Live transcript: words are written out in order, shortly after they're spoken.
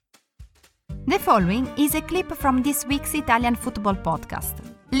The following is a clip from this week's Italian football podcast.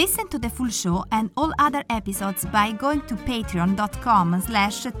 Listen to the full show and all other episodes by going to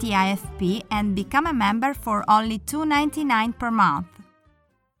patreon.com/TIFP and become a member for only $2.99 per month.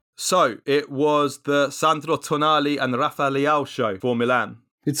 So, it was the Sandro Tonali and Rafael Leao show for Milan.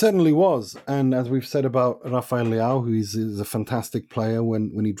 It certainly was. And as we've said about Rafael Leao, who is a fantastic player,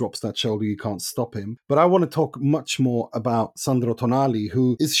 when he drops that shoulder, you can't stop him. But I want to talk much more about Sandro Tonali,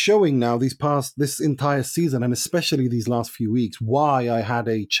 who is showing now this entire season, and especially these last few weeks, why I had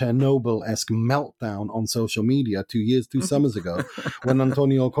a Chernobyl-esque meltdown on social media 2 summers ago, when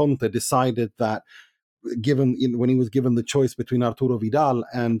Antonio Conte decided that when he was given the choice between Arturo Vidal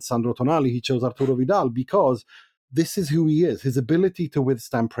and Sandro Tonali, he chose Arturo Vidal because this is who he is. His ability to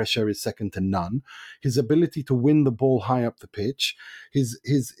withstand pressure is second to none. His ability to win the ball high up the pitch, as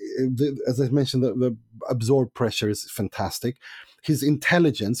I mentioned, the absorbed pressure is fantastic. His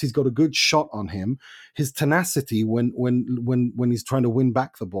intelligence, he's got a good shot on him. His tenacity when he's trying to win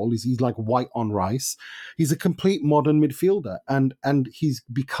back the ball, he's like white on rice. He's a complete modern midfielder, and he's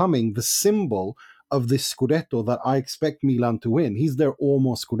becoming the symbol of this Scudetto that I expect Milan to win. He's their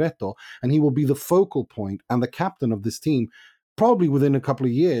almost Scudetto, and he will be the focal point and the captain of this team probably within a couple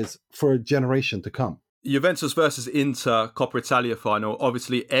of years for a generation to come. Juventus versus Inter Coppa Italia final.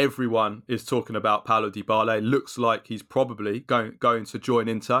 Obviously, everyone is talking about Paulo Dybala. It looks like he's probably going to join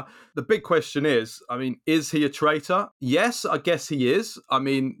Inter. The big question is he a traitor? Yes, I guess he is.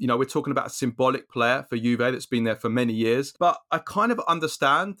 We're talking about a symbolic player for Juve that's been there for many years. But I kind of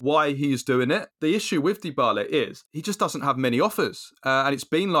understand why he's doing it. The issue with Dybala is he just doesn't have many offers. And it's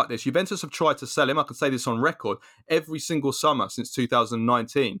been like this. Juventus have tried to sell him, I can say this on record, every single summer since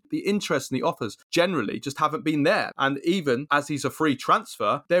 2019. The interest in the offers generally just haven't been there. And even as he's a free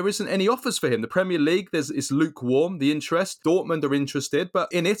transfer, there isn't any offers for him. The Premier League, it's lukewarm, the interest. Dortmund are interested,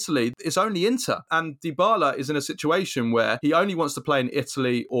 but in Italy, it's only Inter. And Dybala is in a situation where he only wants to play in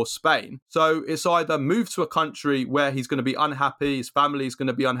Italy or Spain. So it's either move to a country where he's going to be unhappy, his family is going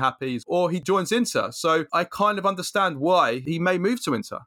to be unhappy, or he joins Inter. So I kind of understand why he may move to Inter.